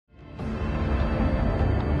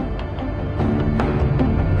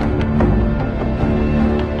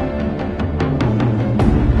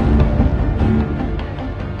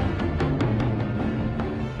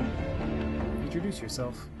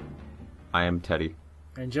yourself. I am Teddy.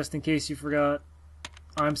 And just in case you forgot,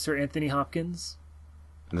 I'm Sir Anthony Hopkins.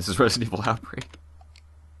 And this is Resident Evil Outbreak.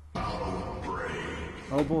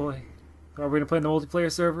 Oh boy. Are we going to play in the multiplayer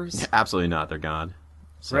servers? Absolutely not, they're gone.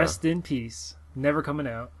 So, Rest in peace. Never coming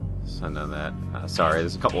out. So none of that. Sorry,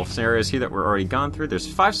 there's a couple of scenarios here that we're already gone through. There's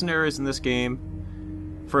 5 scenarios in this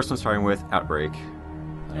game. First one starting with Outbreak.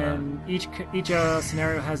 And each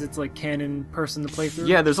scenario has its like canon person to play through.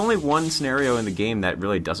 Yeah, there's only one scenario in the game that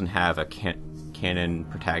really doesn't have a canon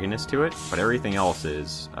protagonist to it, but everything else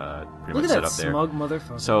is pretty much set up there. Look at that smug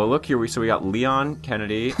motherfucker. So look here, we got Leon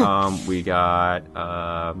Kennedy. We got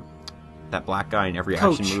that black guy in every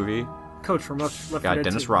Coach. action movie. Coach from Left 4 Got Dead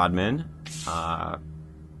Dennis 2. Rodman.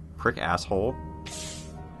 Prick asshole.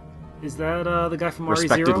 Is that the guy from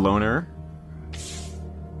Respected RE0? loner.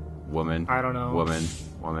 Woman. I don't know. Woman.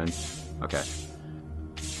 Okay.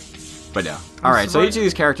 But yeah. Alright, so each of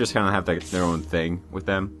these characters kind of have their own thing with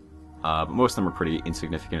them. But most of them are pretty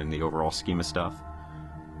insignificant in the overall scheme of stuff.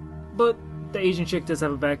 But the Asian chick does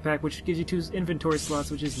have a backpack, which gives you 2 inventory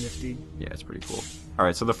slots, which is nifty. Yeah, it's pretty cool.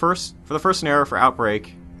 Alright, so for the first scenario for Outbreak,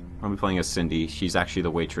 I'm going to be playing as Cindy. She's actually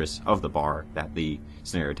the waitress of the bar that the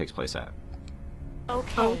scenario takes place at.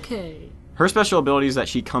 Okay. Her special ability is that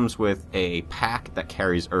she comes with a pack that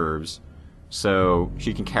carries herbs, so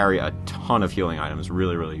she can carry a ton of healing items.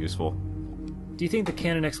 Really, really useful. Do you think the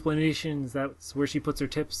canon explanation is that's where she puts her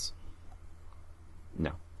tips?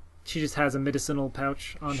 No. She just has a medicinal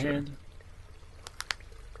pouch on Sure. hand?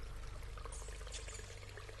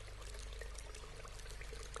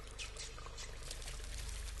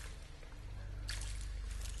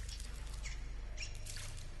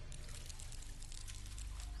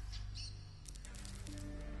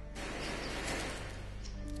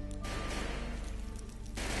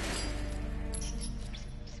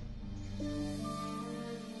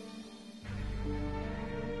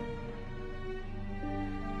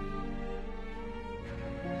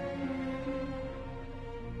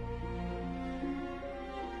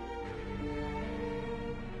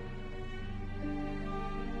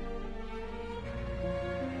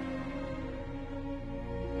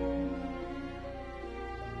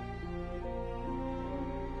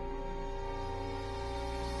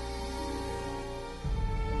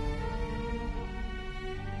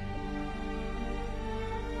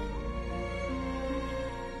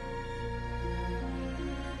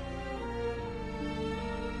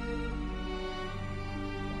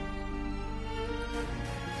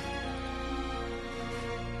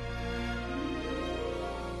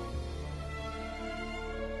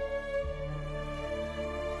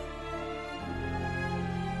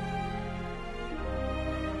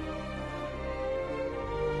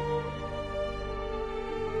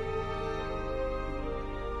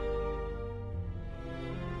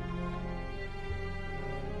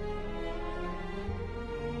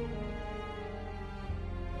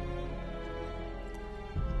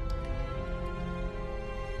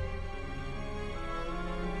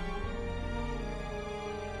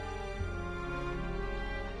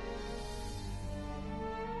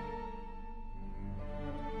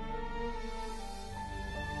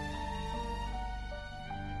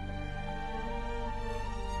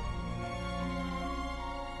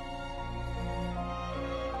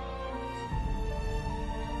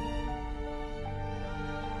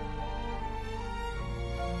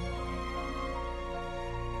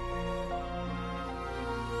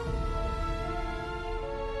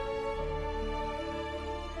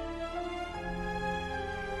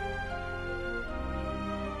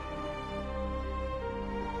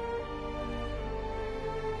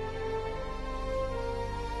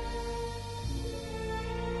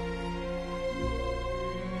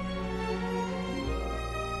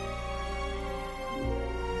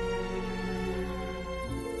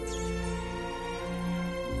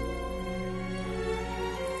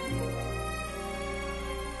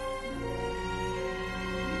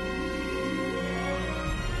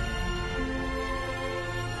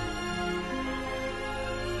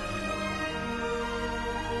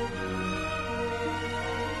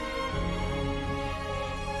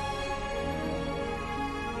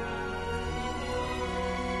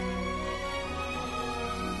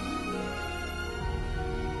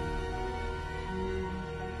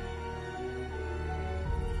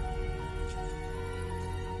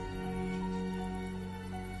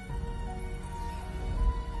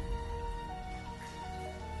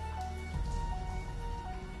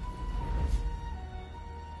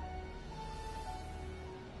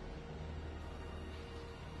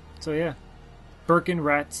 So yeah, Birkin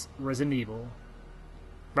Rats Resident Evil,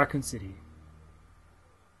 Raccoon City.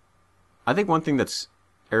 I think one thing that's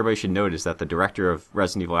everybody should notice that the director of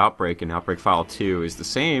Resident Evil Outbreak and Outbreak File 2 is the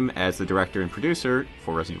same as the director and producer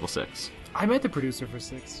for Resident Evil 6. I met the producer for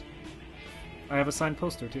 6. I have a signed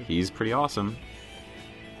poster, too. He's pretty awesome.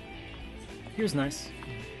 He was nice.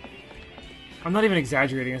 I'm not even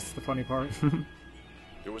exaggerating, that's the funny part.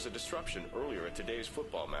 There was a disruption earlier at today's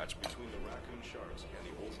football match between the Raccoon Sharks and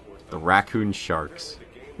the Old Port. The Raccoon Sharks.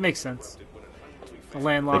 Makes sense. A They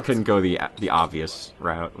landlocked. couldn't go the obvious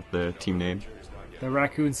route with the team name. The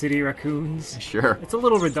Raccoon City Raccoons. Sure. It's a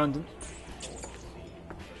little redundant.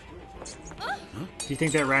 Do you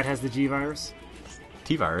think that rat has the G-virus?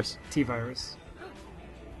 T-Virus. T-virus.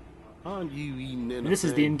 Aren't you eating anything? This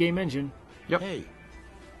is the in-game engine. Yep. Hey,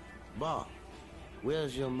 Bob,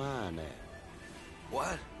 where's your mind at?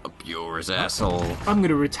 What? Up yours, asshole. I'm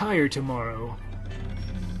gonna retire tomorrow.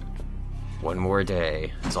 One more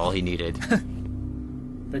day. That's all he needed.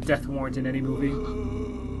 The death warrant in any movie.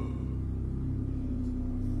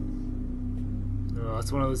 Oh,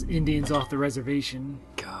 it's one of those Indians off the reservation.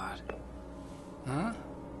 God. Huh?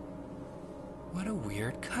 What a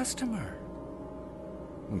weird customer.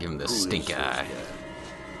 Give him the stink eye.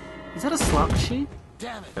 Is that a slot machine?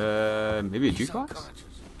 Damn it! Maybe a jukebox? Subconscious.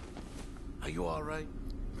 Are you all right?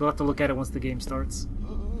 We'll have to look at it once the game starts.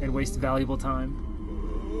 And waste valuable time.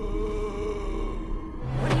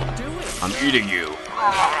 What are you doing? I'm eating you.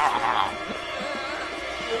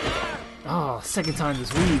 Oh, second time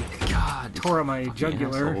this week. God, Tore up my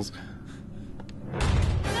jugular. assholes.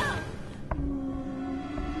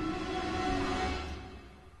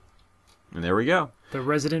 And there we go. The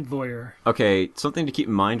resident voyeur. Okay, something to keep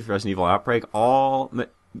in mind for Resident Evil Outbreak.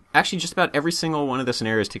 Actually, just about every single one of the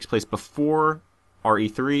scenarios takes place before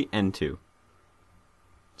RE3 and 2.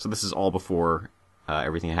 So this is all before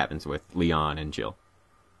everything that happens with Leon and Jill.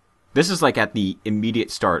 This is like at the immediate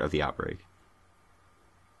start of the outbreak.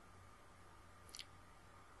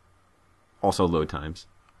 Also load times.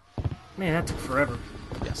 Man, that took forever.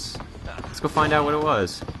 Yes. Let's go find out what it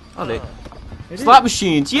was. Oh, they... It Slot is-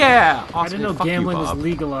 machines, yeah! Awesome. I didn't know Fuck you, gambling was Bob.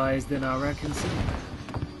 legalized in Raccoon City.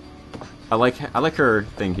 I like her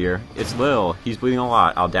thing here. It's Lil. He's bleeding a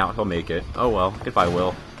lot. I'll doubt he'll make it. Oh well. Goodbye,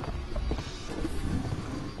 Will.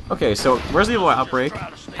 Okay, so Resident Evil Outbreak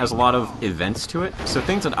has a lot of events to it. So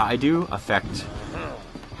things that I do affect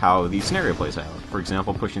how the scenario plays out. For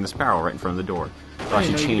example, pushing this barrel right in front of the door. It'll I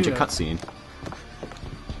didn't actually know you change a could do cutscene.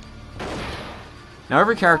 Now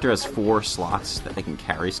every character has 4 slots that they can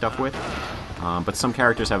carry stuff with. But some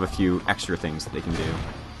characters have a few extra things that they can do.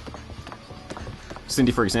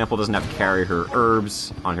 Cindy, for example, doesn't have to carry her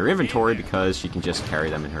herbs on her inventory because she can just carry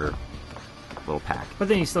them in her little pack. But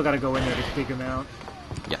then you still gotta go in there to dig them out.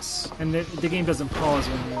 Yes, And the game doesn't pause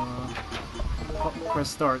when you press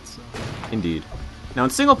start, so... indeed. Now in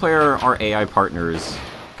single player, our AI partners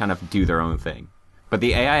kind of do their own thing. But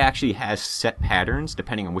the AI actually has set patterns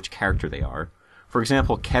depending on which character they are. For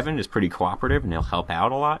example, Kevin is pretty cooperative and he'll help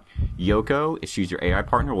out a lot. Yoko, if she's your AI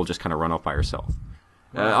partner, will just kind of run off by herself.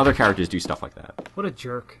 Other characters do stuff like that. What a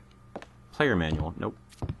jerk. Player manual, nope.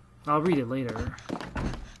 I'll read it later.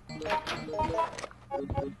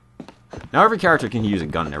 Now every character can use a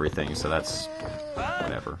gun and everything, so that's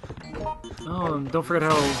whatever. Oh, and don't forget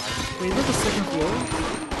how... Wait, is that the second floor?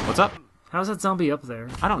 What's up? How's that zombie up there?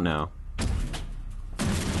 I don't know.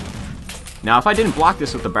 Now, if I didn't block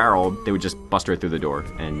this with the barrel, they would just bust right through the door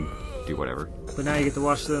and do whatever. But now you get to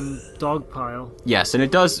watch them dogpile. Yes, and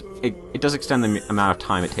it does extend the amount of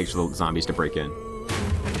time it takes for the zombies to break in.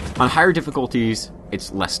 On higher difficulties,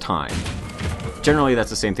 it's less time. Generally, that's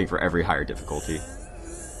the same thing for every higher difficulty.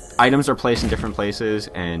 Items are placed in different places,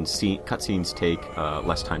 and cutscenes take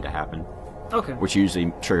less time to happen, Okay. which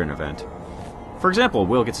usually trigger an event. For example,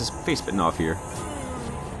 Will gets his face bitten off here.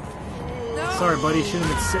 Sorry, buddy, shouldn't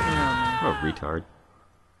have been sitting around there. Oh, retard.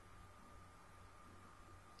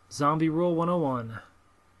 Zombie Rule 101.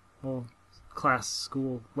 Well, class,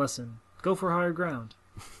 school, lesson. Go for higher ground.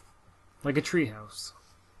 Like a treehouse.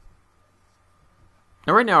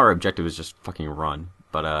 Now, right now, our objective is just fucking run,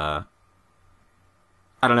 but, I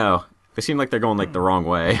don't know. They seem like they're going, like, the wrong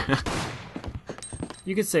way.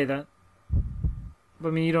 You could say that. But,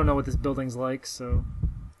 I mean, you don't know what this building's like, so...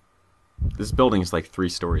 This building is, like, 3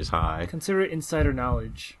 stories high. Consider it insider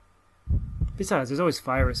knowledge. Besides, there's always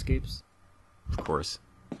fire escapes. Of course.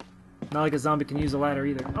 Not like a zombie can use a ladder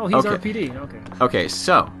either. Oh, he's Okay. RPD. Okay. Okay,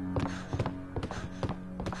 so...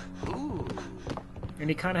 And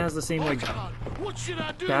he kind of has the same, like, What should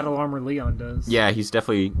I do? battle armor Leon does. Yeah, he's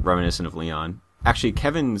definitely reminiscent of Leon. Actually,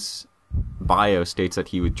 Kevin's bio states that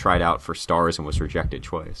he would tried out for stars and was rejected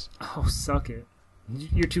twice. Oh, suck it.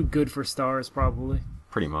 You're too good for stars, probably.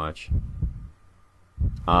 Pretty much.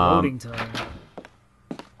 Loading time.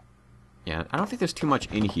 Yeah, I don't think there's too much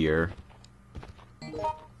in here.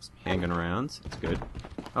 Some handgun rounds. That's good.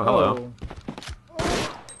 Oh, hello.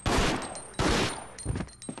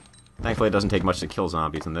 Thankfully, it doesn't take much to kill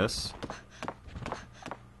zombies in this.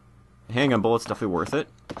 Handgun bullets definitely worth it.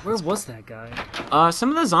 Where was that guy? Some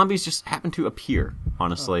of the zombies just happen to appear.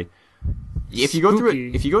 Honestly, if you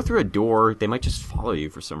go through a door, they might just follow you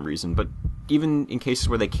for some reason. But even in cases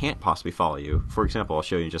where they can't possibly follow you, for example, I'll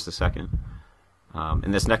show you in just a second.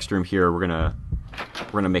 In this next room here, we're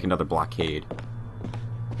gonna make another blockade.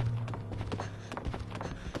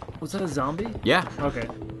 Was that a zombie? Yeah. Okay.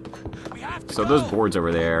 So those boards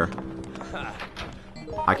over there,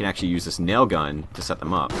 I can actually use this nail gun to set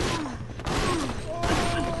them up. And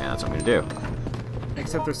that's what I'm gonna do.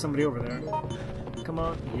 Except there's somebody over there. Come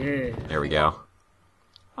on. Yeah. There we go.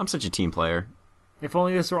 I'm such a team player. If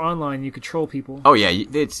only this were online, you could troll people. Oh yeah,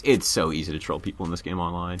 it's so easy to troll people in this game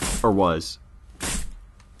online. Or was.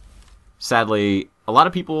 Sadly, a lot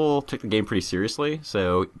of people took the game pretty seriously,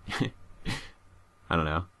 so I don't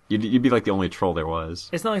know. You'd be like the only troll there was.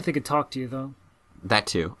 It's not like they could talk to you, though. That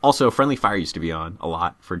too. Also, friendly fire used to be on a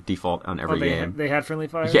lot for default on every game. They had friendly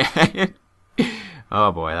fire? Yeah.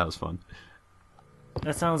 Oh boy, that was fun.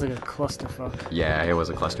 That sounds like a clusterfuck. Yeah, it was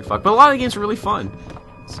a clusterfuck. But a lot of the games were really fun.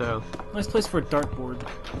 So nice place for a dartboard.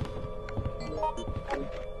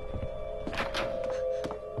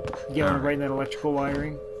 You get right in that electrical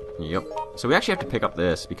wiring. Yep. So we actually have to pick up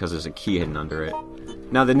this because there's a key hidden under it.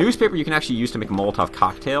 Now, the newspaper you can actually use to make a Molotov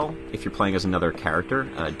cocktail if you're playing as another character,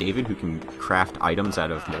 David, who can craft items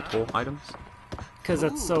out of multiple items. Because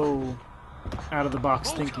that's so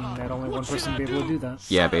out-of-the-box thinking that only one person would be able to do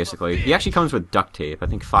that. Yeah, basically. He actually comes with duct tape. I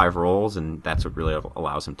think 5 rolls, and that's what really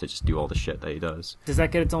allows him to just do all the shit that he does. Does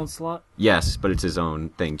that get its own slot? Yes, but it's his own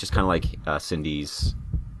thing. Just kind of like Cindy's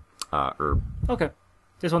herb. Okay.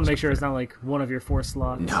 Just want to make sure it's not like one of your 4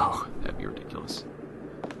 slots. No, that'd be ridiculous.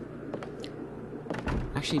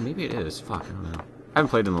 Actually, maybe it is. Fuck, I don't know. I haven't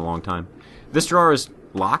played in a long time. This drawer is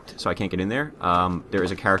locked, so I can't get in there. There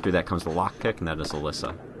is a character that comes with a lockpick, and that is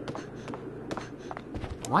Alyssa.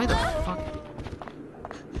 Why the fuck?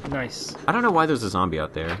 Nice. I don't know why there's a zombie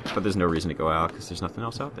out there, but there's no reason to go out, because there's nothing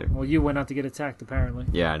else out there. Well, you went out to get attacked, apparently.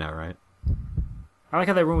 Yeah, I know, right? I like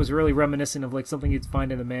how that room was really reminiscent of like something you'd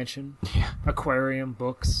find in the mansion. Yeah. Aquarium,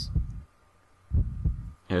 books. Yeah,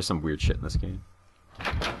 there's some weird shit in this game.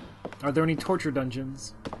 Are there any torture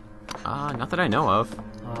dungeons? Not that I know of.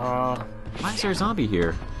 Why is there a zombie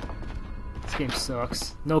here? This game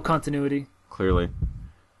sucks. No continuity. Clearly.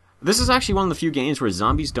 This is actually one of the few games where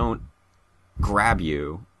zombies don't grab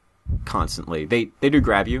you constantly. They do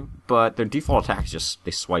grab you, but their default attacks just,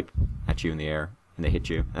 they swipe at you in the air, and they hit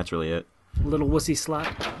you. That's really it. Little wussy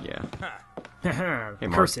slap. Yeah. Hey,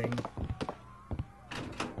 cursing.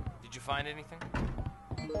 Did you find anything?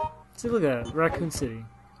 See, look at that. Raccoon City.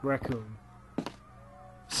 Raccoon.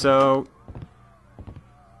 So,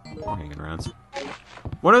 we're hanging around.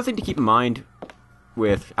 One other thing to keep in mind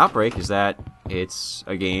with Outbreak is that it's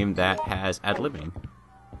a game that has ad-libbing,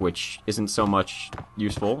 which isn't so much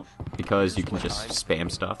useful because you can just spam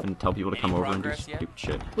stuff and tell people to come over and do stupid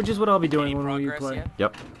shit. Which is what I'll be doing when we play.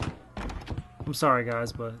 Yep. I'm sorry,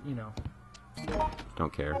 guys, but, you know.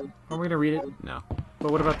 Don't care. Are we gonna read it? No.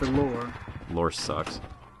 But what about the lore? Lore sucks.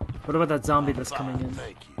 What about that zombie that's coming in?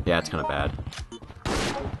 Yeah, it's kind of bad.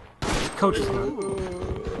 Coach is good.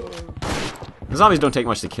 The zombies don't take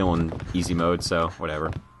much to kill in easy mode, so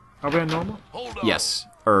whatever. Are we on normal? Yes.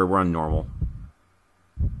 Or we're on normal.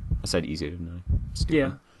 I said easy, didn't I? Stupid.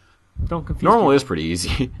 Yeah. Don't confuse Normal people. is pretty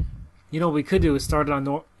easy. You know what we could do is start it on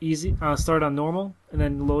start on normal, and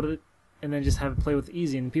then load it, and then just have it play with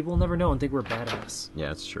easy, and people will never know and think we're badass. Yeah,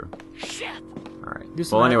 that's true. Shit. Alright.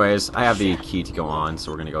 Well, anyways, I have the key to go on,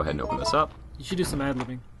 so we're going to go ahead and open this up. You should do some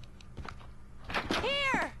ad-libbing.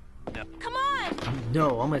 Here! Come on!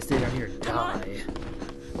 No, I'm gonna stay down here and die.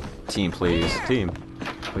 Team, please. Team,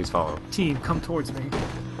 please follow. Team, come towards me.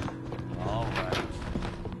 Alright.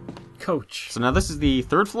 Coach. So now this is the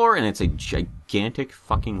 3rd floor, and it's a gigantic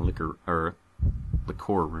fucking liquor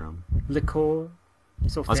room. Liquor.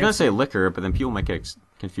 So I was gonna say liquor, but then people might get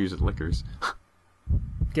confused with liquors.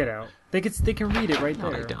 Get out. They can read it right No,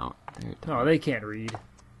 there. they don't. No, they can't read.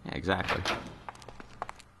 Yeah, exactly.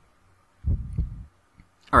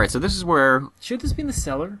 Alright, so this is where... Should this be in the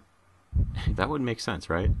cellar? That would make sense,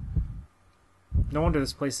 right? No wonder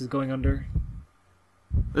this place is going under.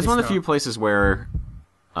 This is one of the few places where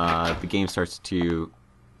the game starts to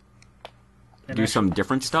do some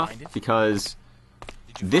different stuff, because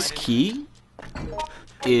this key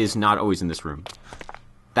is not always in this room.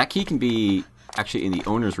 That key can be actually in the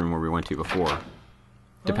owner's room where we went to before,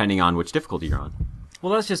 depending on which difficulty you're on.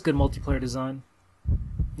 Well, that's just good multiplayer design.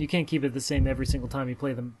 You can't keep it the same every single time you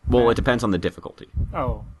play them. Well, it depends on the difficulty.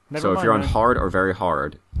 Oh, never So mind. if you're on then. hard or very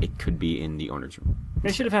hard, it could be in the owner's room.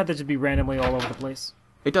 They should have had that to be randomly all over the place.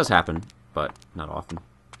 It does happen, but not often.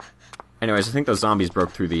 Anyways, I think those zombies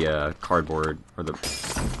broke through the cardboard, or the...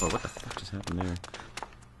 Oh, what the fuck just happened there?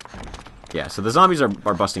 Yeah, so the zombies are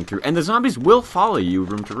busting through, and the zombies will follow you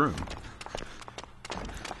room to room.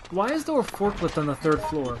 Why is there a forklift on the 3rd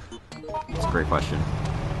floor? That's a great question.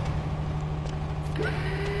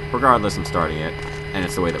 Regardless, I'm starting it, and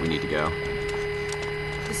it's the way that we need to go.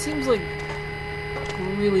 It seems like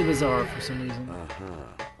really bizarre for some reason.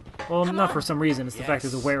 Well, not for some reason. It's the fact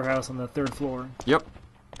there's a warehouse on the 3rd floor. Yep.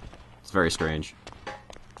 It's very strange.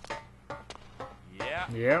 Yeah.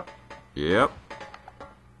 Yep. Yep.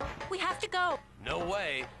 We have to go. No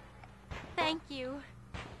way. Thank you.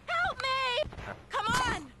 Help me! Come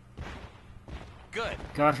on! Good.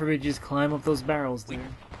 God forbid you just climb up those barrels, dude.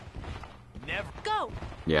 Never. Go!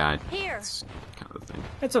 Yeah, Here. it's kind of the thing.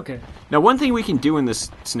 It's okay. Now, one thing we can do in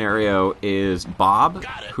this scenario is Bob,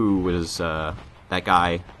 who was that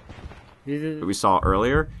guy that we saw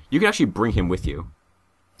earlier, you can actually bring him with you.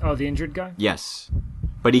 Oh, the injured guy? Yes.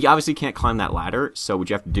 But he obviously can't climb that ladder, so what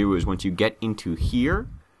you have to do is once you get into here,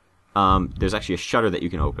 there's actually a shutter that you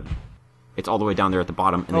can open. It's all the way down there at the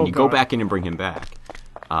bottom, and then you go back in and bring him back.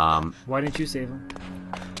 Why didn't you save him?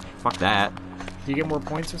 Fuck that. Do you get more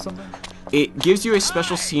points or something? It gives you a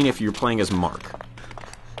special scene if you're playing as Mark.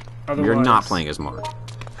 Otherwise, You're not playing as Mark,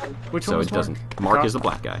 Which so one was it doesn't. Mark? Mark Doc? is the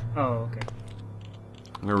black guy. Oh, okay.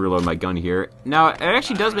 I'm gonna reload my gun here. Now, it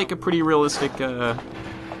actually does make a pretty realistic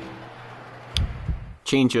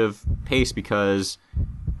change of pace, because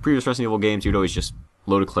previous Resident Evil games, you'd always just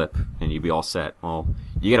load a clip and you'd be all set. Well,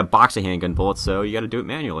 you get a box of handgun bullets, so you gotta do it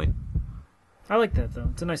manually. I like that, though.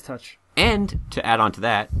 It's a nice touch. And, to add on to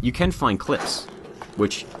that, you can find clips,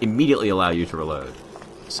 which immediately allow you to reload.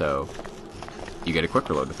 So, you get a quick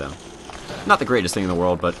reload with them. Not the greatest thing in the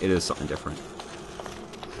world, but it is something different.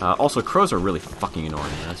 Also, crows are really fucking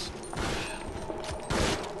annoying in this.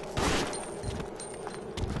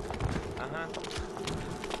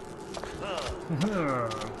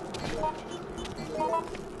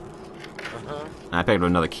 I picked up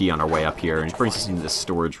another key on our way up here, and it brings us into this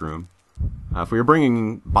storage room. If we were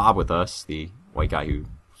bringing Bob with us, the white guy who's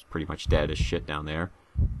pretty much dead as shit down there,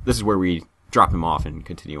 this is where we drop him off and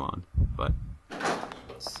continue on. But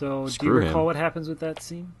So, do you Screw him. recall what happens with that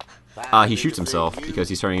scene? he shoots himself because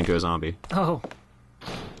he's turning into a zombie. Oh.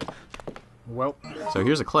 Well, So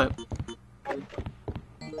here's a clip. I'm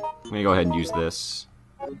gonna go ahead and use this.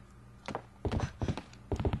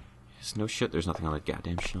 Yes, no shit, there's nothing on that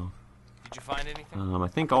goddamn shelf. Did you find anything? I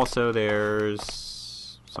think also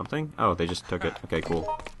there's something. Oh, they just took it. Okay,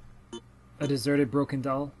 cool. a deserted broken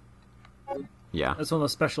doll. Yeah. That's one of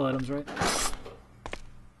those special items, right?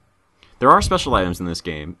 There are special items in this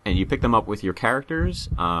game, and you pick them up with your characters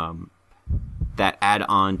that add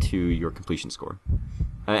on to your completion score.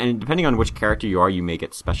 And depending on which character you are, you may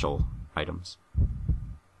get special items.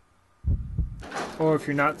 Or if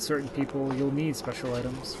you're not certain people, you'll need special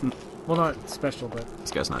items. Well, not special, but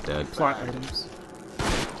This guy's not dead. plot items.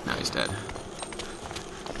 No, he's dead.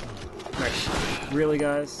 Nice. Really,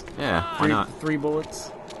 guys? Yeah, why not? 3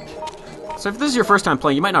 bullets? So if this is your first time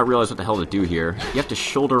playing, you might not realize what the hell to do here. You have to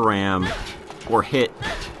shoulder ram or hit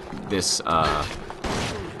this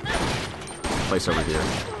place over here.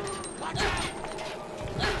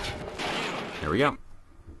 There we go.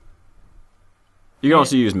 You can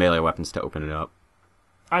also use melee weapons to open it up.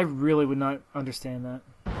 I really would not understand that.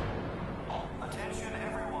 Attention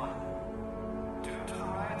everyone. Due to the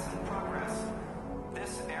riots in progress,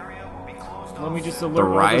 this area will be closed off. Let me just alert The all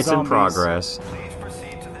riots in zombies. progress. Please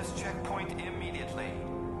proceed to this checkpoint immediately.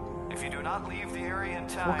 If you do not leave the area in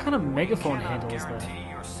time, What kind of we megaphone cannot handle is that? guarantee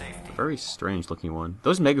your safety. Very strange looking one.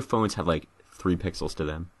 Those megaphones have like 3 pixels to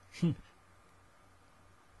them.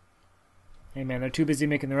 Hey man, they're too busy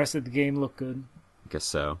making the rest of the game look good. I guess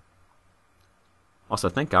so. Also,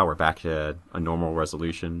 thank God we're back to a normal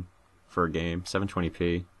resolution for a game.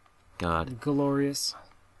 720p. God. Glorious.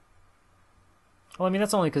 Well, I mean,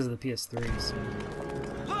 that's only because of the PS3. So.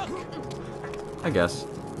 I guess.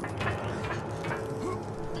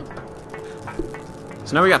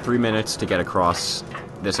 So now we got 3 minutes to get across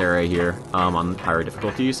this area here on higher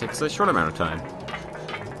difficulties. It's a short amount of time.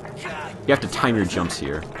 You have to time your jumps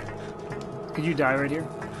here. Could you die right here?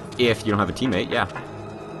 If you don't have a teammate, yeah.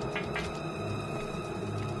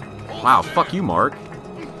 Wow, fuck you, Mark.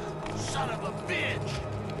 Son of a bitch!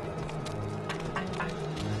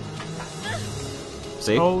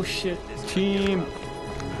 See? Oh shit. Team.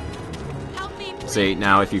 Help me, please. See,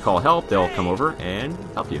 now if you call help, they'll come over and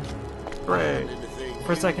help you. Hooray.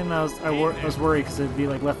 For a second, I was worried because it'd be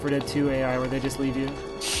like Left 4 Dead 2 AI where they just leave you.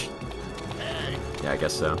 Yeah, I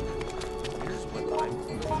guess so.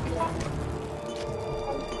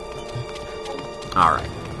 Alright.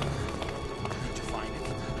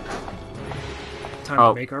 Time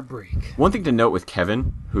Oh. to make our break. One thing to note with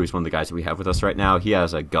Kevin, who's one of the guys that we have with us right now, he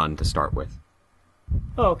has a gun to start with.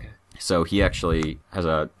 Oh, okay. So he actually has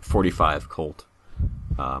a .45 Colt.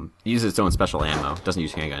 He uses its own special ammo. Doesn't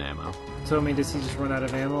use handgun ammo. So, I mean, does he just run out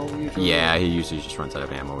of ammo usually? Yeah, he usually just runs out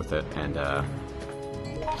of ammo with it, and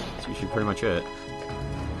that's usually pretty much it.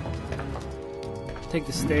 Take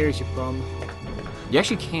the stairs, you bum. You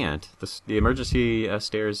actually can't. The emergency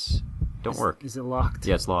stairs don't work. Is it locked?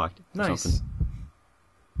 Yeah, it's locked. or Nice. something.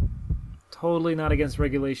 Totally not against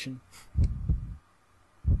regulation.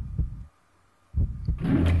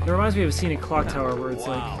 It reminds me of a scene in Clock Tower where it's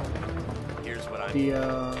like Here's what I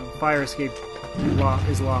the fire escape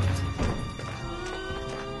is locked.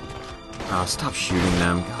 Oh, stop shooting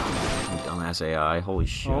them. God, dumbass AI. Holy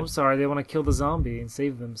shit. Oh, I'm sorry. They want to kill the zombie and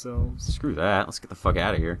save themselves. Screw that. Let's get the fuck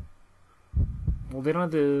out of here. Well, they don't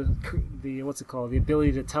have the what's it called? The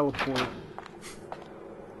ability to teleport. I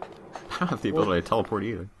don't have the ability to teleport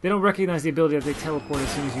either. They don't recognize the ability that they teleport as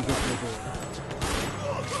soon as you go through the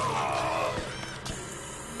door.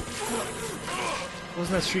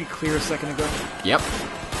 Wasn't that street clear a second ago? Yep.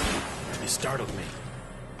 You startled me.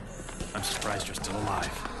 I'm surprised you're still alive.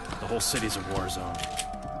 The whole city's a war zone.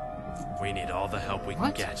 We need all the help we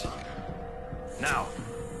What? can get. Now,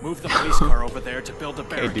 move the police car over there to build a Hey,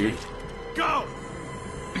 barricade. dude. Go!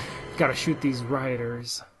 Gotta shoot these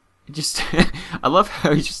rioters. Just, I love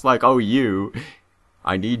how he's just like, oh,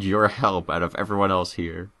 I need your help out of everyone else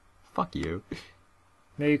here. Fuck you.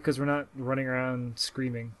 Maybe because we're not running around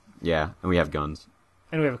screaming. Yeah, and we have guns.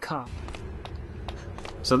 And we have a cop.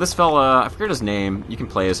 So this fella, I forget his name. You can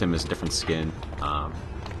play as him as a different skin.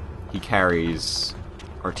 He carries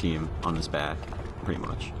our team on his back, pretty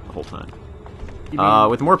much, the whole time. You mean,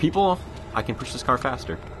 With more people, I can push this car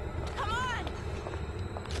faster. Come on!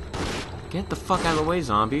 Get the fuck out of the way,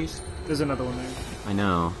 zombies. there's another one there. I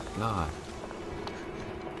know. God.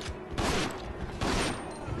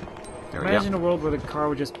 There we Imagine go. a world where the car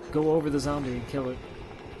would just go over the zombie and kill it.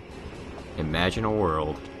 Imagine a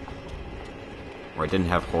world where I didn't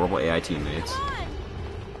have horrible AI teammates. Come on!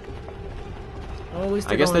 Well, at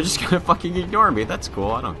least I guess they're just gonna fucking ignore me. That's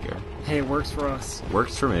cool. I don't care. Hey, it works for us.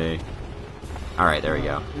 Works for me. Alright, there we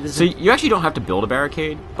go. This So is- you actually don't have to build a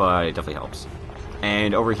barricade, but it definitely helps.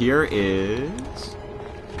 And over here is...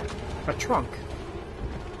 A trunk.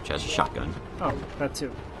 which has a shotgun. Oh, that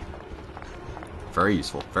too. Very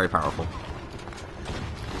useful. Very powerful.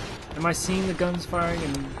 Am I seeing the guns firing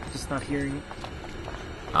and just not hearing it?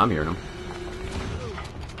 I'm hearing them.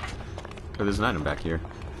 Oh, there's an item back here.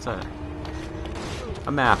 What's that?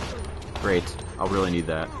 A map. Great. I'll really need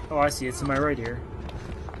that. Oh, I see. It's to my right here.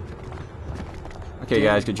 Okay,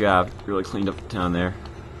 guys, good job. You really cleaned up the town there.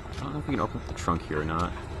 I don't know if we can open up the trunk here or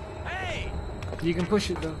not. Hey! You can push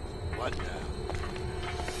it though. What now?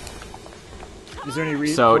 Is there any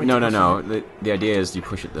reason? So, no. The idea is you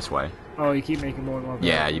push it this way. Oh, you keep making more and more.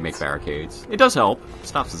 Yeah, you make barricades. It does help. It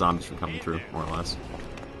stops the zombies from coming through, more or less.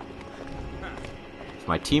 If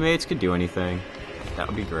my teammates could do anything, that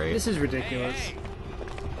would be great. This is ridiculous.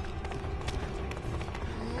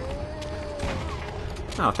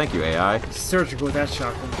 Oh, thank you, AI. Surgical with that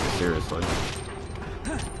shotgun. Seriously.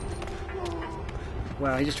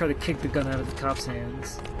 Wow, he just tried to kick the gun out of the cop's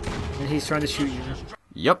hands, and he's trying to shoot you.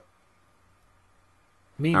 Yep.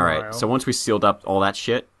 Meanwhile, Alright, so once we sealed up all that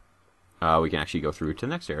shit, we can actually go through to the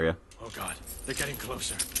next area. Oh god, they're getting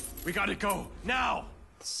closer. We gotta go, now!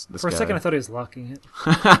 This for a guy- second I thought he was locking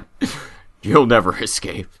it. You'll never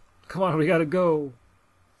escape. Come on, we gotta go.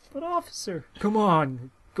 But officer, come on,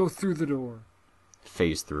 go through the door.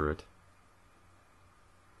 Phase through it.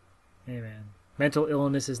 Hey man, mental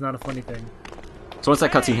illness is not a funny thing. So once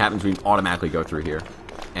that cutscene happens, we automatically go through here.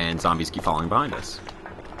 And zombies keep following behind us.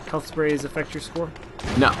 Health sprays affect your score?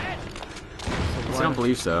 No, So I don't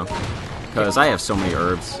believe so. Because I have so many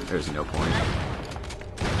herbs, there's no point.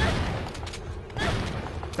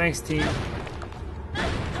 Thanks, team.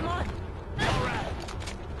 Come on!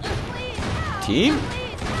 Please, help! Team?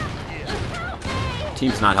 Please, help me!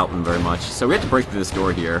 Team's not helping very much. So we have to break through this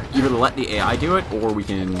door here. Either let the AI do it, or we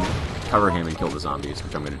can cover him and kill the zombies,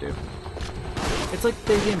 which I'm going to do. It's like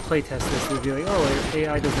they didn't playtest this. They'd be like, oh,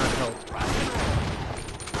 AI does not help.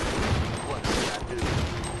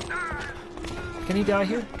 Can he die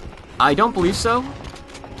here? I don't believe so,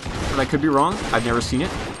 but I could be wrong. I've never seen it.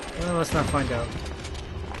 Well, let's not find out.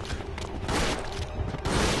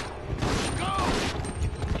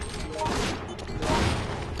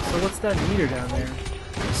 what's that meter down there?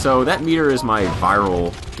 So that meter is my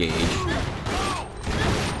viral gauge.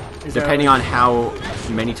 Is that Depending like- on how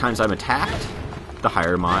many times I'm attacked, the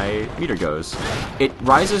higher my meter goes. It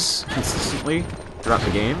rises consistently throughout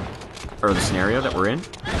the game, or the scenario that we're in.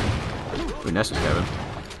 Ooh, nice one, Kevin.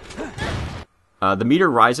 The meter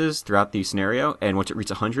rises throughout the scenario, and once it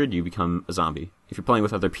reaches 100, you become a zombie. If you're playing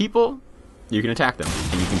with other people, you can attack them,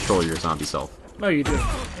 and you control your zombie self. Oh, you do.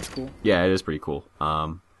 That's cool. Yeah, it is pretty cool.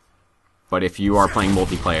 But if you are playing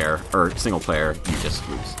multiplayer, or single player, you just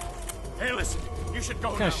lose. Hey, listen, you should go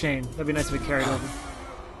Kind now. of shame. That'd be nice if it carried over.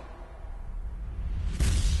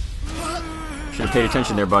 Should have paid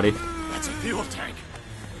attention there, buddy. That's a fuel tank.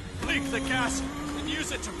 Leak the gas and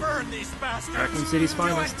use it to burn these bastards. Raccoon City's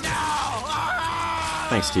finest. Do it now!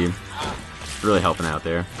 Thanks, team. Really helping out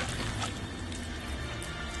there.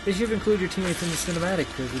 They should include your teammates in the cinematic,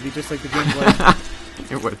 because it'd be just like the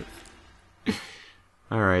gameplay. It would.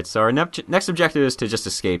 Alright, so our next objective is to just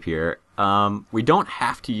escape here. We don't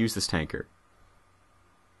have to use this tanker.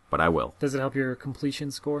 But I will. Does it help your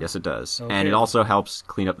completion score? Yes, it does. Okay. And it also helps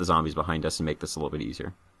clean up the zombies behind us and make this a little bit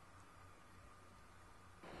easier.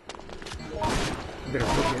 You better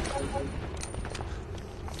cook it.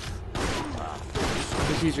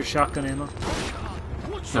 Just use your shotgun ammo.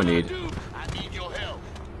 No need.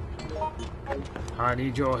 I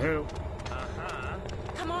need your help.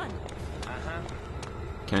 Come on.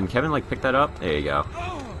 Can Kevin, like, pick that up? There you go.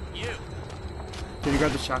 Did you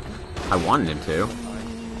grab the shotgun? I wanted him to,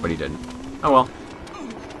 but he didn't. Oh well.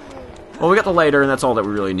 Well, we got the lighter, and that's all that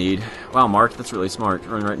we really need. Wow, Mark, that's really smart.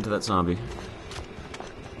 Run right into that zombie.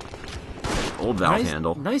 Old valve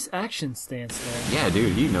handle. Nice action stance there. Yeah,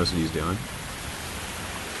 dude, he knows what he's doing.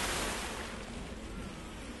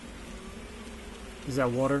 Is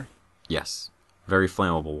that water? Yes. Very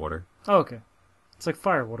flammable water. Oh, okay. It's like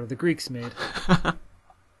fire water the Greeks made.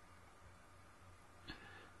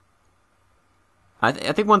 I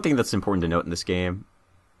think one thing that's important to note in this game,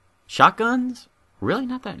 shotguns, really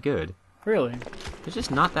not that good. Really? They're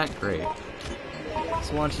just not that great.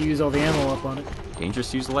 So why don't you use all the ammo up on it?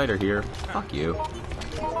 Dangerous to use the lighter here. Fuck you.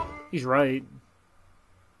 He's right.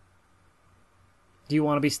 Do you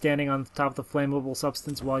want to be standing on top of the flammable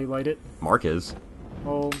substance while you light it? Mark is.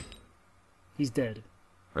 Oh, he's dead.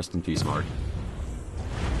 Rest in peace, Mark.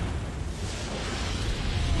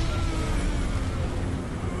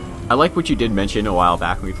 I like what you did mention a while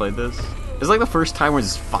back when we played this. It's like the first time where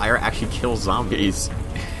this fire actually kills zombies.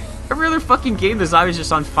 Every other fucking game, the zombies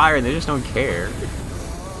just on fire and they just don't care.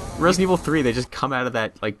 Resident Evil 3, they just come out of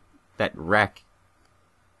that, like, that wreck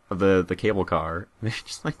of the cable car. And they're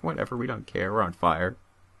just like, whatever, we don't care, we're on fire.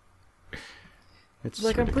 It's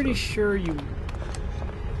Like, I'm pretty ridiculous. sure you...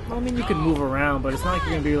 Well, I mean, you can move around, but it's not like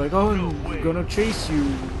you're going to be like, oh, I'm going to chase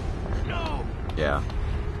you. Yeah.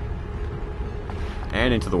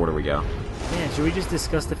 And into the water we go. Man, should we just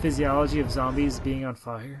discuss the physiology of zombies being on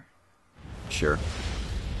fire? Sure.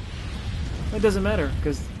 It doesn't matter,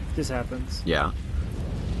 because this happens. Yeah.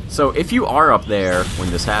 So if you are up there when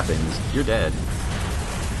this happens, you're dead.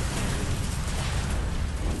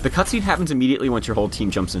 The cutscene happens immediately once your whole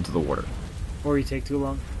team jumps into the water. Or you take too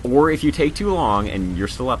long. Or if you take too long and you're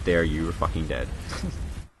still up there, you're fucking dead.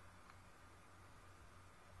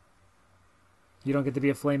 You don't get to be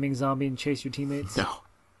a flaming zombie and chase your teammates? No.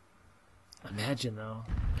 Imagine, though.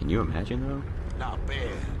 Can you imagine, though? Not bad.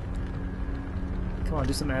 Come on,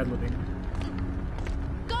 do some ad-libbing.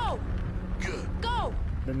 Go! Good. Go!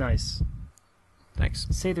 They're nice. Thanks.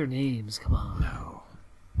 Say their names, come on. No.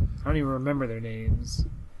 I don't even remember their names.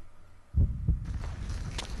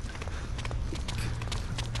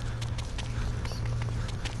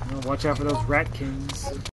 Oh, watch out for those rat kings.